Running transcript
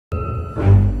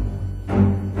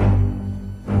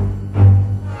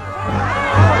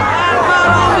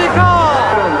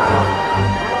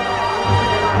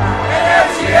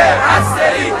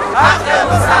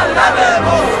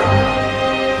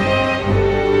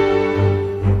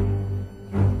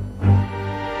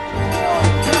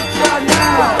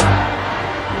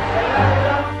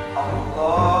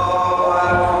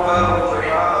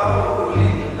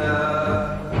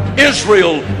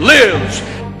Israel lives!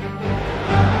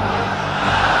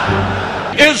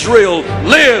 Israel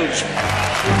lives!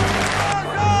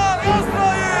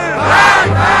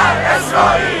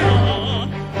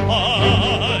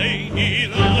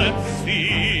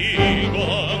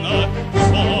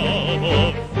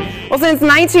 Well, since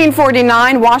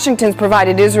 1949, Washington's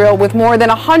provided Israel with more than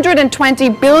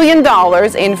 $120 billion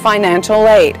in financial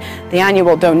aid. The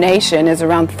annual donation is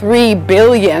around $3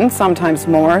 billion, sometimes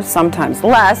more, sometimes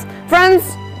less. Friends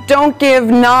don't give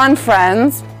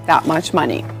non-friends that much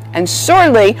money. And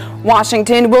surely,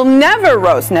 Washington will never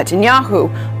roast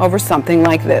Netanyahu over something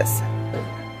like this.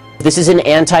 This is an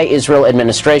anti-Israel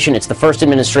administration. It's the first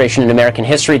administration in American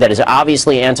history that is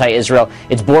obviously anti-Israel.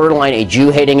 It's borderline a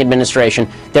Jew-hating administration.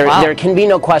 There can be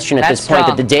no question at this point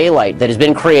that the daylight that has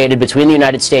been created between the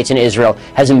United States and Israel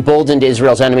has emboldened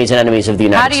Israel's enemies and enemies of the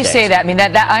United States. How do you say that? I mean,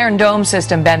 that Iron Dome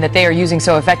system, Ben, that they are using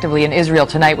so effectively in Israel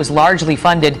tonight was largely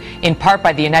funded in part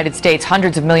by the United States,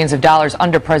 hundreds of millions of dollars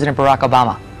under President Barack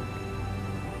Obama.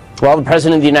 Well, the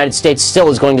President of the United States still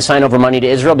is going to sign over money to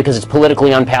Israel because it's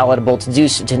politically unpalatable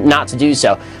not to do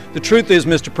so. The truth is,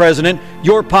 Mr. President,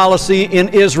 your policy in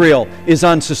Israel is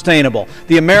unsustainable.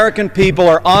 The American people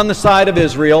are on the side of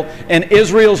Israel and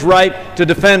Israel's right to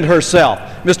defend herself.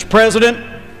 Mr. President,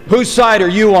 whose side are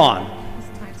you on?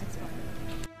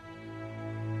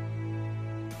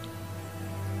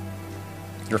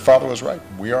 Your father was right.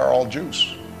 We are all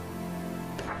Jews.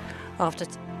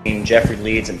 Jeffrey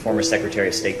Leeds and former Secretary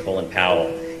of State Colin Powell,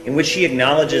 in which he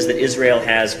acknowledges that Israel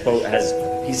has, quote,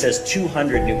 he says,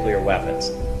 200 nuclear weapons.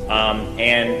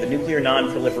 And the Nuclear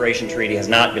Non-Proliferation Treaty has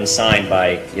not been signed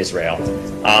by Israel.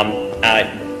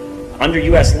 Under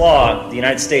U.S. law, the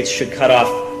United States should cut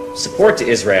off support to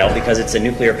Israel because it's a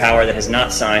nuclear power that has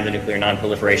not signed the Nuclear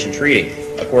Non-Proliferation Treaty,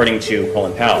 according to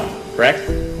Colin Powell, correct?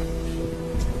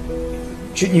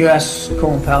 Shouldn't you ask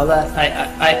Colin Powell that?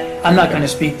 I'm not going to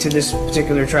speak to this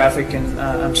particular traffic, and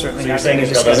I'm certainly not going to discuss. So you're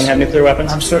saying Israel doesn't have nuclear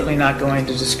weapons? I'm certainly not going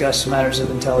to discuss matters of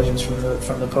intelligence from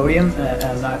the podium. I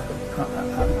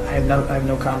have no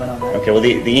comment on that. Okay. Well,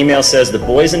 the email says the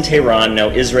boys in Tehran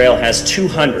know Israel has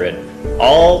 200,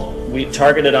 all we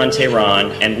targeted on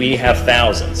Tehran, and we have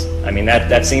thousands. I mean,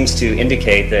 that seems to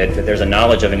indicate that there's a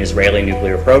knowledge of an Israeli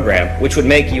nuclear program, which would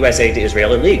make U.S. aid to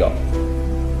Israel illegal.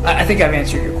 I think I've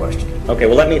answered your question. Okay,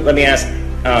 well, let me ask,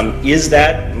 is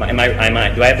that, do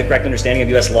I have the correct understanding of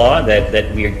U.S. law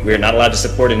that we're not allowed to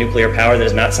support a nuclear power that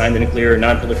has not signed the Nuclear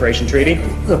Non-Proliferation Treaty?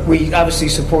 Look, we obviously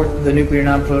support the Nuclear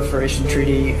Non-Proliferation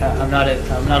Treaty. I'm not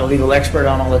a legal expert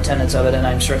on all the tenets of it, and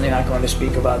I'm certainly not going to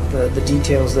speak about the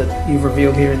details that you've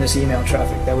revealed here in this email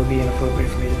traffic. That would be inappropriate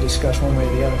for me to discuss one way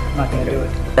or the other. I'm not going to do it.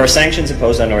 There were sanctions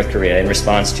imposed on North Korea in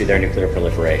response to their nuclear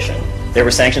proliferation. There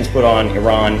were sanctions put on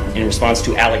Iran in response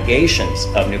to allegations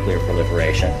of nuclear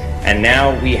proliferation. And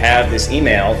now we have this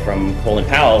email from Colin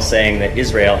Powell saying that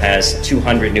Israel has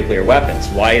 200 nuclear weapons.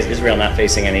 Why is Israel not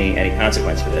facing any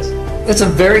consequence for this? That's a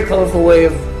very colorful way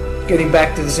of getting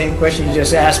back to the same question you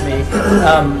just asked me.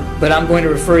 But I'm going to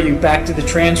refer you back to the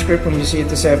transcript when you see it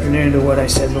this afternoon to what I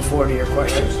said before to your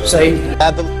question. Saeed?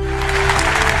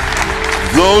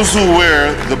 Those who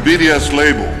wear the BDS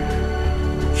label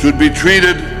should be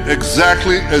treated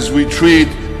exactly as we treat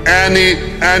any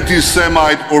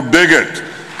anti-Semite or bigot.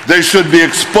 They should be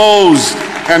exposed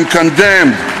and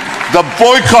condemned. The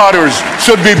boycotters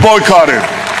should be boycotted.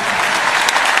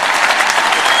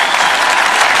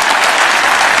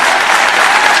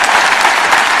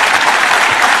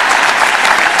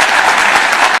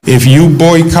 If you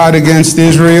boycott against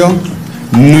Israel,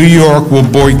 New York will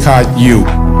boycott you.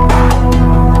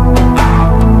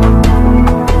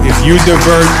 If you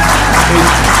divert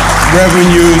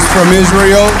revenues from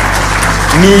Israel,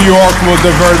 New York will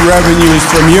divert revenues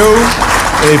from you.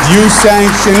 If you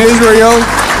sanction Israel,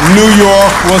 New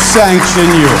York will sanction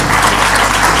you.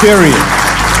 Period.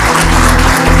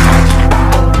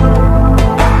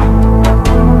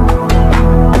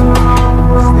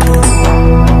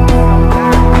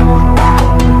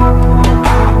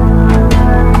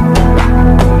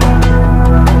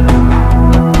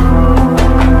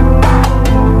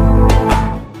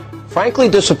 Frankly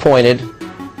disappointed,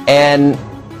 and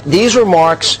these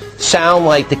remarks sound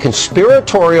like the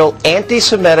conspiratorial,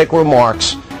 anti-Semitic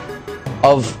remarks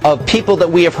of people that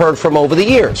we have heard from over the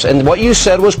years. And what you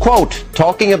said was, quote,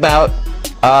 talking about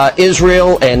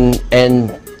Israel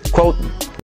and quote,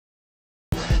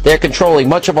 they're controlling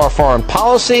much of our foreign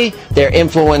policy, they're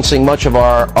influencing much of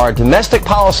our domestic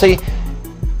policy.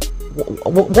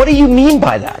 What do you mean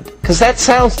by that? Because that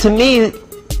sounds to me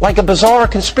like a bizarre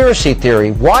conspiracy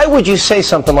theory. Why would you say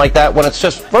something like that when it's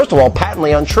just, first of all,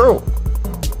 patently untrue?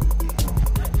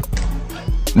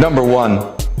 Number one,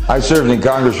 I served in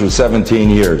Congress for 17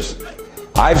 years.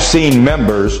 I've seen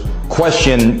members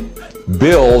question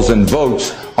bills and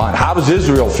votes on how does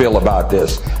Israel feel about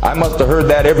this. I must have heard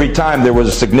that every time there was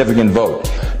a significant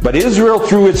vote. But Israel,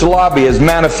 through its lobby, has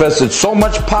manifested so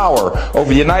much power over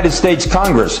the United States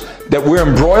Congress that we're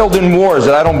embroiled in wars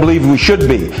that I don't believe we should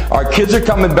be. Our kids are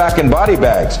coming back in body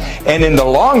bags. And in the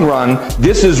long run,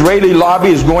 this Israeli lobby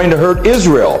is going to hurt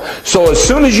Israel. So as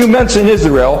soon as you mention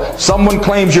Israel, someone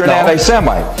claims you're an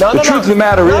anti-Semite. The truth of the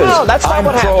matter is,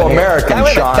 I'm pro-American,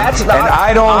 Sean. And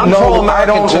I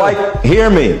don't like, hear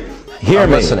me. Hear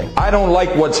me. I don't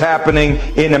like what's happening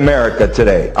in America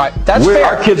today. All right, that's fair.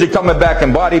 Our kids are coming back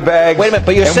in body bags. Wait a minute,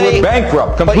 but you're saying we're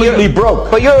bankrupt, completely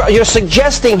broke. But you're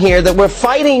suggesting here that we're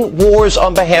fighting wars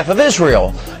on behalf of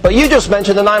Israel. But you just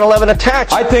mentioned the 9/11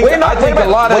 attacks. I think a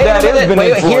lot of that has been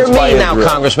influenced by Israel. Hear me now,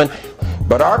 Congressman.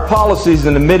 But our policies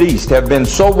in the Mideast have been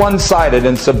so one-sided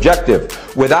and subjective.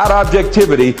 Without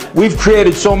objectivity, we've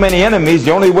created so many enemies,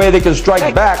 the only way they can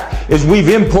strike back is we've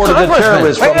imported the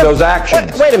terrorists from those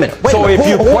actions. Wait a minute. So if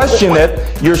you question it,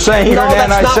 you're saying you're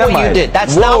an anti-Semite. No, that's not what you did.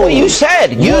 That's not what you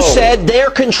said. You said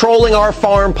they're controlling our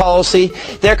foreign policy.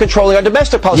 They're controlling our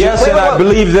domestic policy. Yes, and I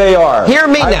believe they are. Hear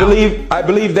me now. I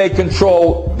believe they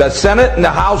control the Senate and the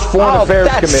House Foreign Affairs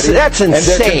Committee. That's insane. And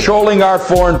they're controlling our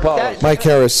foreign policy. Mike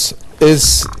Harris,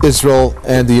 is Israel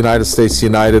and the United States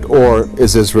united, or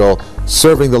is Israel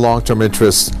serving the long-term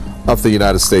interests of the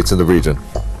United States in the region?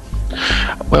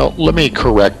 Well, let me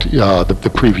correct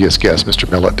the previous guest, Mr.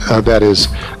 Millett. That is,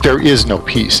 there is no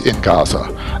peace in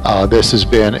Gaza. This has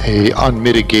been an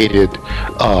unmitigated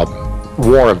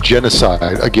war of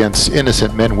genocide against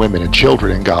innocent men, women, and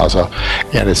children in Gaza,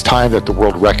 and it's time that the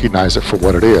world recognize it for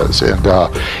what it is. And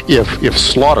if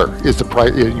slaughter is the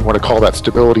price, you want to call that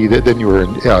stability, then you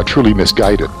are truly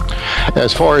misguided.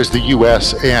 As far as the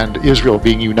U.S. and Israel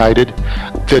being united,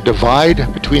 the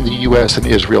divide between the U.S. and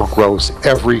Israel grows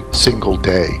every single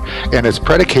day, and it's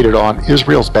predicated on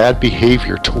Israel's bad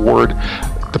behavior toward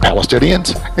the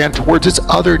Palestinians and towards its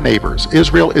other neighbors.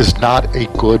 Israel is not a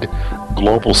good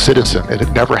global citizen, and it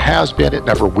never has been, it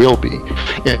never will be.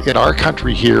 In our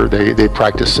country here, they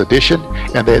practice sedition,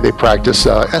 and they practice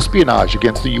espionage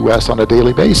against the U.S. on a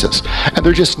daily basis, and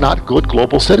they're just not good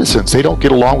global citizens. They don't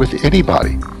get along with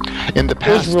anybody. In the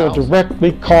past, Israel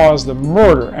directly caused the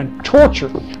murder and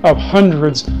torture of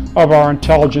hundreds of our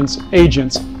intelligence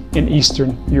agents in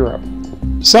Eastern Europe.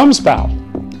 Some spout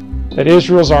that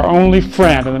Israel's our only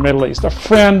friend in the Middle East. A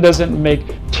friend doesn't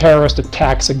make terrorist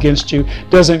attacks against you,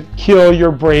 doesn't kill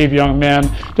your brave young men,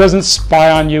 doesn't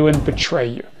spy on you and betray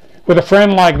you. With a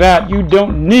friend like that, you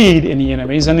don't need any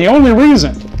enemies, and the only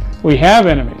reason we have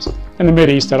enemies in the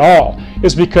Middle East at all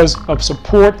is because of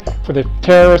support for the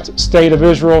terrorist state of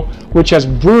Israel, which has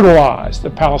brutalized the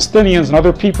Palestinians and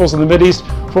other peoples in the Middle East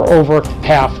for over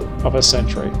half of a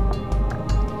century.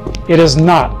 It is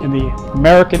not in the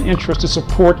American interest to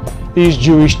support these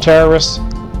Jewish terrorists,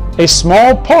 a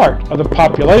small part of the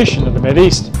population of the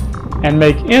Mideast, and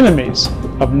make enemies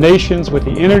of nations with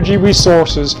the energy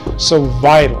resources so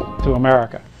vital to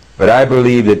America. But I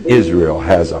believe that Israel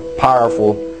has a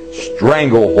powerful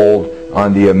stranglehold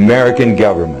on the American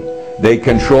government. They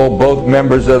control both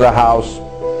members of the House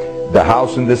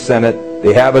and the Senate.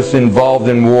 They have us involved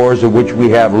in wars of which we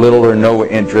have little or no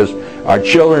interest. Our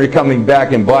children are coming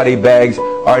back in body bags.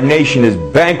 Our nation is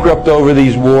bankrupt over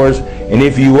these wars. And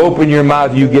if you open your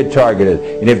mouth, you get targeted.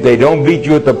 And if they don't beat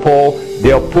you at the poll,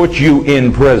 they'll put you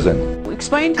in prison.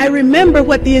 Explain. I remember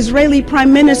what the Israeli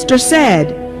Prime Minister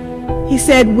said. He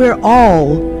said, "We're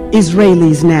all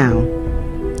Israelis now."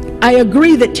 I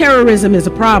agree that terrorism is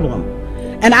a problem.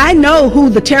 And I know who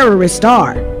the terrorists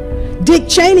are. Dick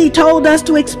Cheney told us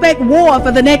to expect war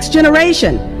for the next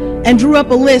generation and drew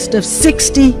up a list of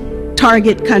 60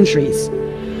 target countries.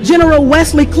 General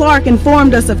Wesley Clark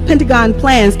informed us of Pentagon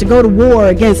plans to go to war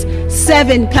against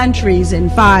 7 countries in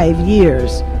 5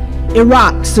 years: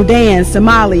 Iraq, Sudan,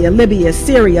 Somalia, Libya,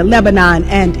 Syria, Lebanon,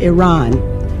 and Iran.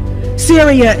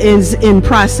 Syria is in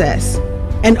process,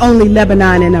 and only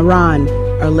Lebanon and Iran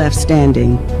are left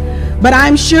standing. But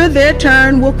I'm sure their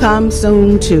turn will come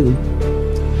soon too.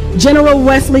 General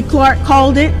Wesley Clark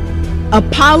called it a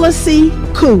policy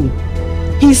coup.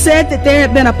 He said that there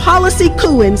had been a policy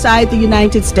coup inside the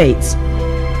United States.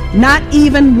 Not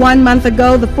even 1 month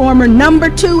ago, the former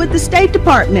 #2 at the State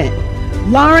Department,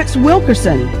 Lawrence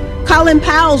Wilkerson, Colin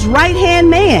Powell's right-hand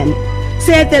man,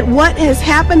 said that what has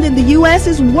happened in the U.S.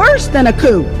 is worse than a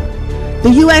coup. The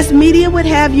U.S. media would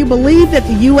have you believe that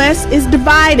the U.S. is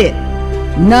divided.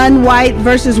 Non-white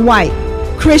versus white,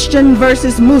 Christian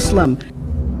versus Muslim.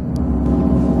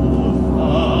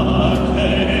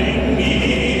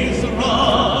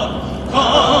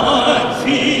 Oh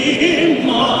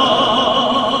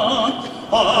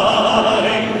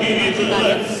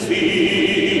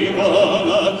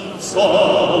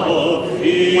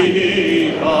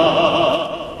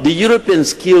The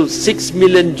Europeans killed 6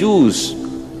 million Jews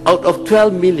out of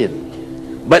 12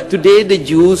 million. But today the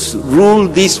Jews rule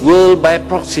this world by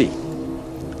proxy.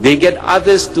 They get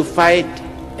others to fight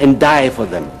and die for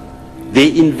them.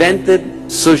 They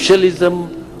invented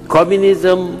socialism,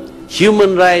 communism,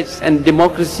 human rights and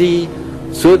democracy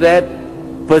so that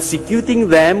persecuting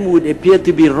them would appear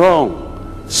to be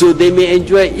wrong, so they may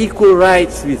enjoy equal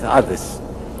rights with others.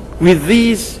 With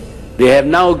these, they have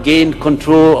now gained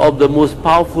control of the most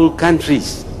powerful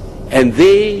countries, and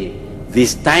they,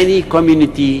 this tiny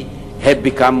community, have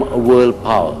become a world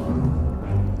power.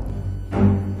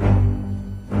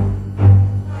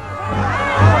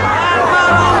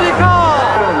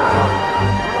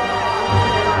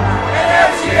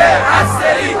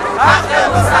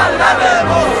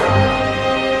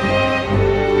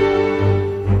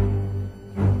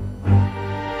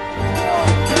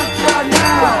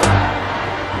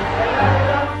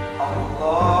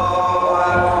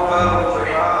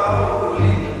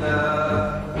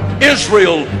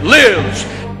 Israel lives!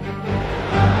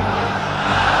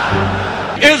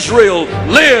 Israel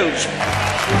lives!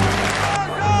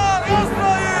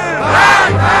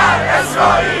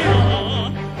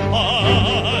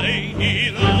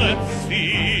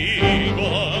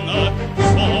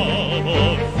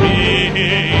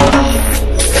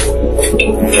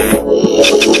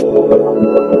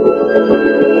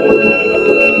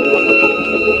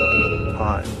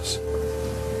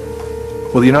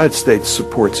 Well, the United States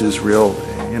supports Israel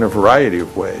in a variety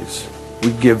of ways.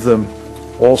 We give them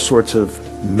all sorts of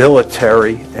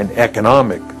military and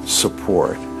economic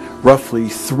support, roughly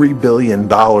 $3 billion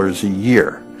a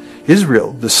year.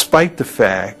 Israel, despite the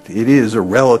fact it is a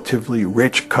relatively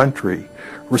rich country,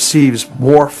 receives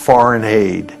more foreign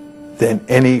aid than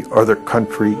any other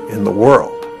country in the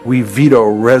world. We veto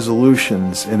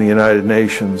resolutions in the United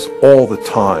Nations all the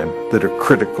time that are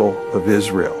critical of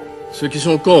Israel. Ceux qui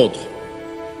sont contre,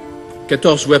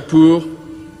 14 voix pour,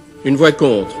 une voix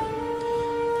contre.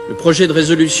 Le projet de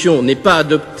résolution n'est pas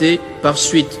adopté par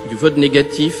suite du vote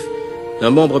négatif d'un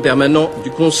membre permanent du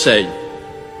Conseil.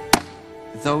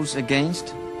 Those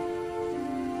against?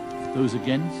 Those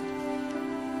against?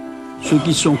 Ceux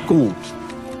qui sont contre.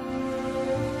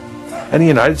 And the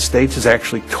United States is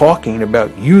actually talking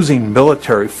about using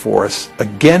military force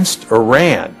against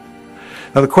Iran.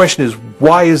 Now the question is,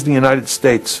 why is the United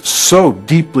States so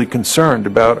deeply concerned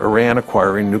about Iran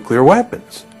acquiring nuclear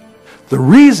weapons? The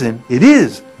reason it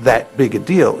is that big a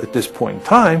deal at this point in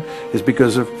time is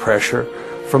because of pressure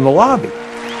from the lobby.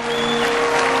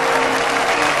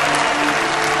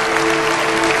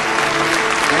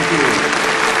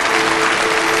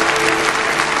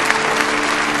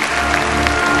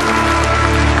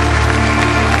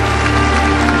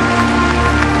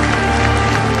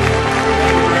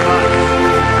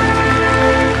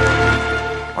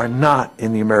 Are not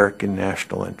in the American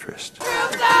national interest.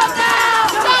 Troops out now!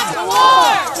 Stop the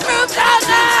war! Troops out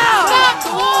now! Stop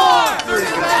the war!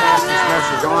 Troops out now!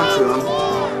 Message on to them.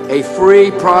 A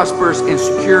free, prosperous, and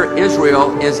secure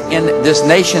Israel is in this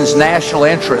nation's national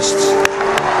interests.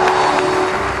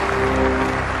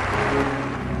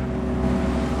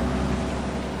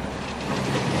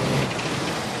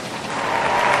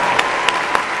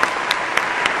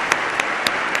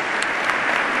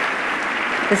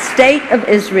 The state of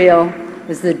Israel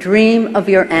was the dream of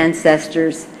your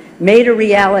ancestors, made a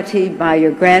reality by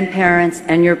your grandparents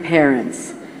and your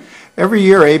parents. Every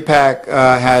year, AIPAC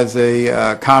has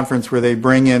a conference where they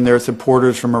bring in their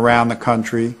supporters from around the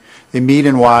country. They meet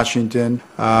in Washington,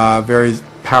 a very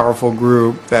powerful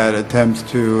group that attempts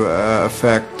to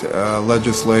affect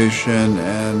legislation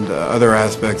and other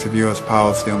aspects of U.S.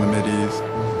 policy on the Mideast.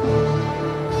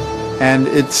 And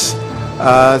it's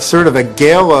sort of a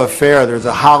gala affair. There's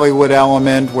a Hollywood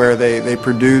element where they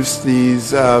produce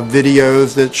these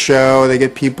videos that show, they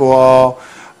get people all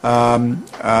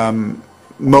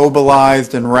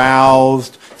mobilized and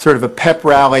roused, sort of a pep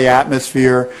rally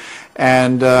atmosphere,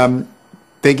 and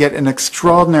they get an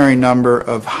extraordinary number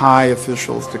of high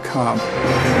officials to come.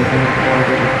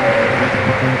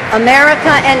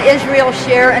 America and Israel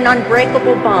share an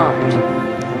unbreakable bond.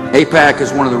 AIPAC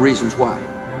is one of the reasons why.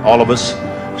 All of us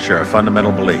share a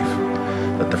fundamental belief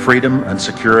that the freedom and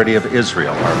security of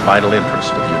Israel are a vital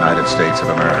interest of the United States of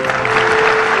America.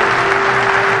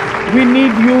 We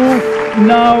need you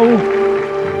now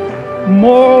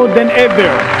more than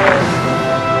ever.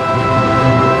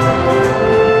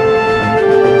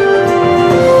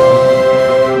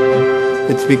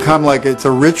 It's become like it's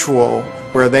a ritual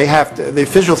where the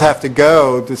officials have to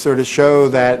go to sort of show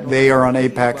that they are on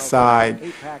AIPAC's side.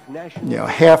 You know,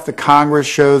 half the Congress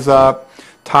shows up.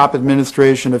 top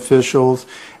administration officials,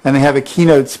 and they have a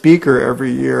keynote speaker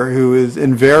every year who is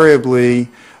invariably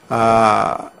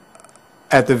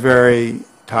at the very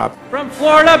top. From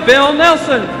Florida, Bill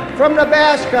Nelson. From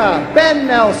Nebraska, Ben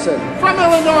Nelson. From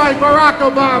Illinois, Barack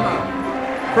Obama.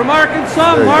 From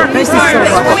Arkansas, Martin Pryor.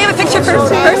 Can we have a picture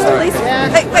first, please?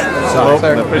 Hey,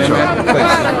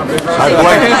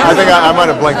 wait. I think I might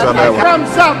have blinked on that one. From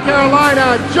South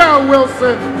Carolina, Joe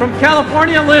Wilson. From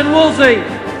California, Lynn Woolsey.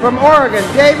 From Oregon,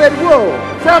 David Wu.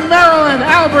 From Maryland,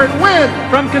 Albert Wynn.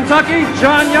 From Kentucky,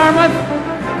 John Yarmouth.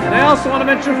 And I also want to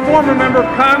mention former member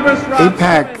of Congress, Rob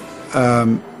AIPAC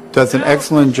does an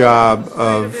excellent job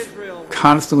of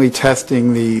constantly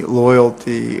testing the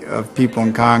loyalty of people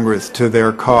in Congress to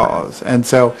their cause. And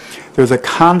so there's a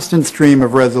constant stream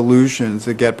of resolutions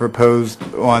that get proposed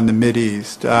on the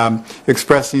Mideast,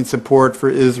 expressing support for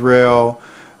Israel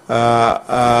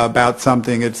about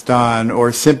something it's done,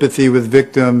 or sympathy with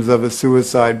victims of a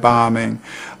suicide bombing,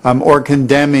 or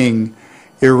condemning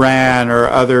Iran or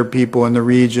other people in the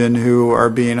region who are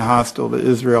being hostile to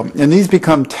Israel. And these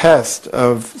become tests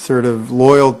of sort of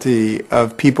loyalty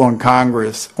of people in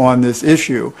Congress on this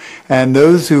issue. And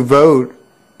those who vote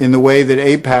in the way that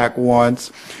AIPAC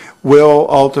wants will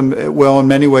in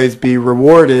many ways be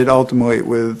rewarded ultimately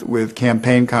with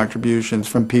campaign contributions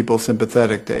from people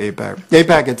sympathetic to AIPAC.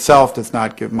 AIPAC itself does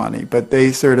not give money, but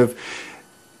they sort of,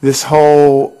 this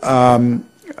whole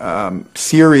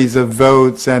series of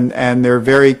votes and their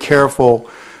very careful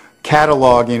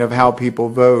cataloging of how people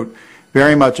vote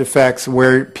very much affects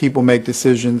where people make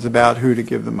decisions about who to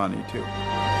give the money to.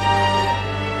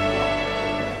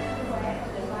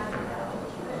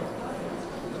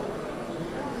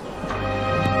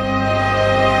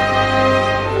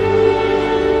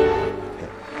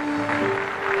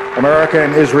 America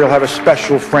and Israel have a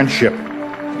special friendship.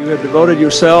 You have devoted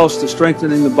yourselves to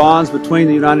strengthening the bonds between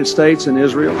the United States and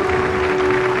Israel.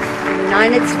 The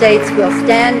United States will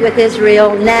stand with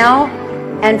Israel now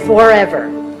and forever.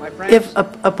 If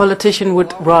a politician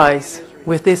would rise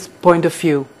with this point of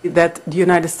view, that the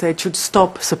United States should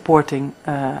stop supporting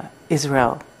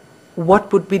Israel,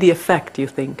 what would be the effect, do you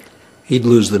think? He'd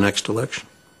lose the next election.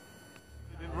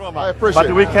 I appreciate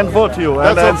But we can vote you.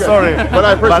 That's and I'm okay. sorry. But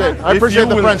I appreciate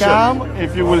the friendship.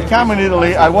 If you will come in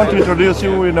Italy, I want to introduce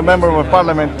you with a member of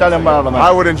parliament, Italian parliament.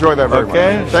 I would enjoy that very much.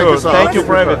 Okay, Thank you so much. Thank you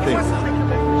for everything.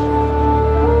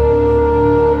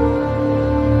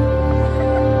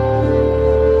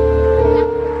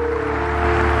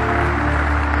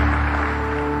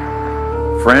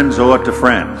 Friends owe it to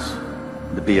friends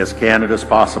to be as candid as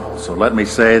possible. So let me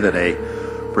say that a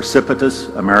precipitous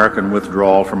American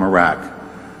withdrawal from Iraq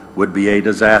would be a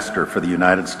disaster for the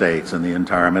United States and the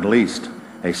entire Middle East.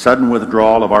 A sudden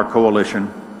withdrawal of our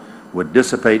coalition would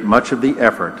dissipate much of the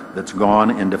effort that's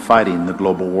gone into fighting the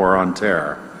global war on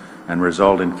terror and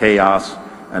result in chaos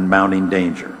and mounting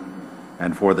danger.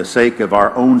 And for the sake of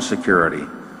our own security,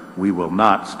 we will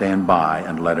not stand by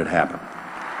and let it happen.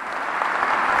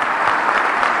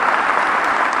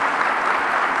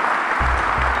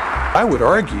 I would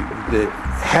argue that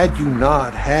had you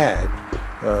not had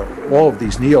all of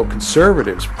these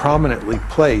neoconservatives prominently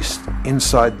placed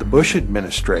inside the Bush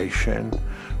administration,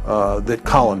 that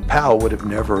Colin Powell would have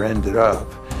never ended up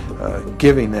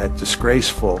giving that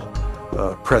disgraceful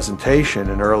presentation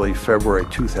in early February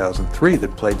 2003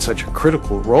 that played such a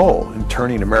critical role in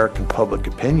turning American public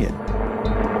opinion.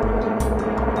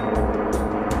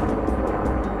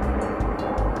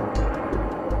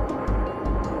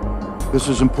 This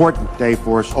is an important day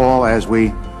for us all as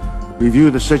we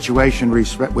review the situation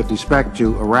with respect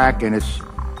to Iraq and its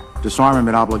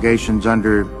disarmament obligations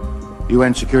under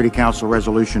UN Security Council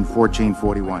Resolution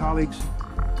 1441. Colleagues,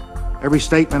 every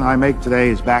statement I make today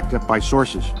is backed up by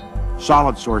sources,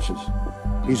 solid sources.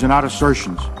 These are not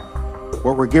assertions.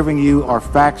 What we're giving you are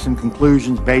facts and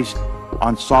conclusions based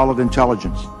on solid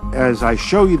intelligence. As I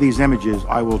show you these images,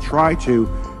 I will try to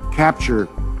capture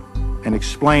and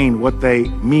explain what they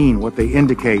mean, what they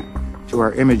indicate to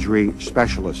our imagery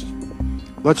specialists.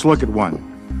 Let's look at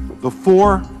one. The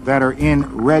four that are in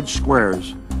red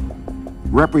squares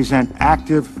represent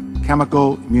active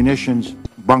chemical munitions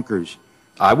bunkers.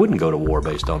 I wouldn't go to war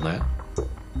based on that.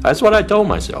 That's what I told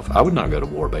myself. I would not go to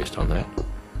war based on that.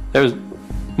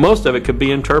 Most of it could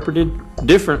be interpreted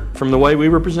different from the way we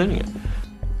were presenting it.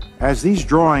 As these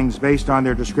drawings based on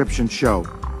their descriptions show,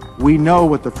 we know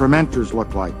what the fermenters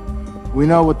look like. We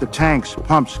know what the tanks,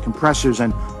 pumps, compressors,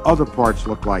 and other parts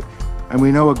look like. And we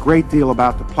know a great deal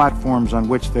about the platforms on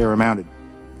which they are mounted.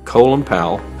 Colin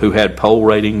Powell, who had poll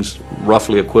ratings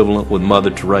roughly equivalent with Mother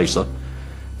Teresa,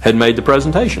 had made the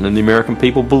presentation, and the American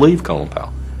people believed Colin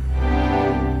Powell.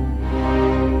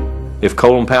 If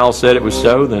Colin Powell said it was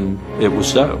so, then it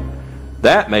was so.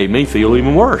 That made me feel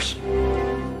even worse.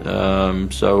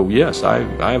 So yes, I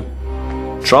have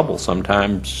trouble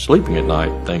sometimes sleeping at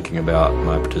night thinking about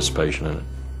my participation in it.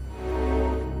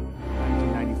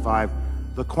 1995,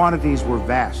 the quantities were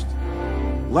vast.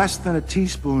 Less than a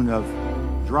teaspoon of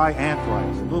dry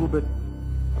anthrax, a little bit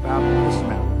about this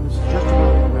amount. This is just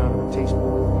about the amount of a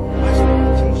teaspoon. Less than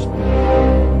a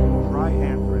teaspoon of dry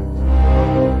anthrax.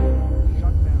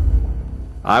 Shut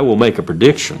down. I will make a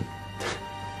prediction.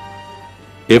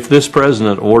 If this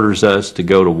president orders us to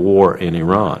go to war in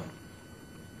Iran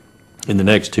in the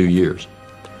next 2 years,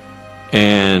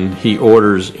 and he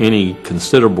orders any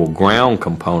considerable ground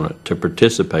component to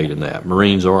participate in that,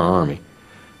 Marines or Army,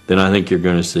 then I think you're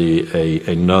going to see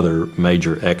another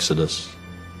major exodus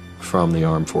from the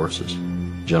armed forces,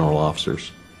 general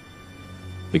officers,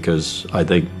 because I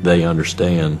think they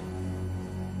understand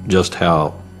just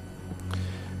how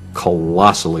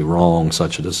colossally wrong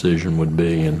such a decision would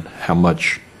be and how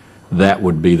much that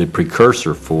would be the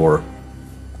precursor for,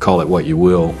 call it what you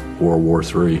will, World War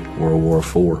III, World War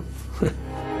IV.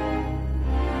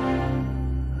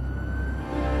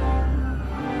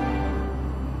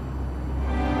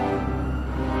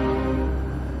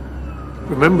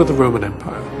 Remember the Roman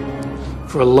Empire.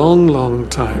 For a long, long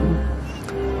time,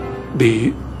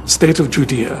 the state of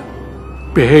Judea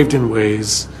behaved in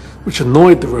ways which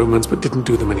annoyed the Romans but didn't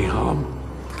do them any harm.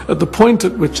 At the point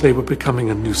at which they were becoming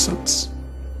a nuisance,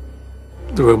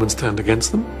 the Romans turned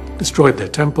against them, destroyed their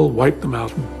temple, wiped them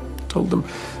out, and told them,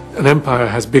 an empire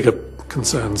has bigger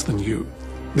concerns than you.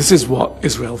 This is what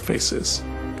Israel faces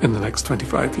in the next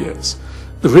 25 years.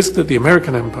 The risk that the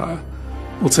American empire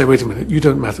will say, wait a minute, you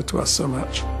don't matter to us so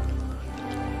much.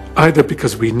 Either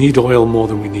because we need oil more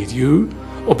than we need you,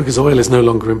 or because oil is no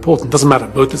longer important. Doesn't matter,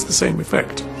 both is the same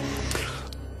effect.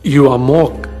 You are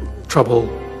more trouble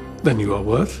than you are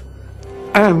worth,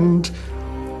 and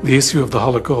the issue of the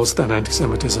Holocaust and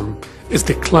anti-Semitism is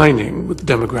declining with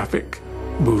the demographic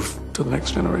move to the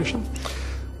next generation.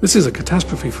 This is a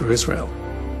catastrophe for Israel,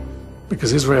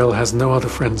 because Israel has no other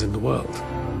friends in the world.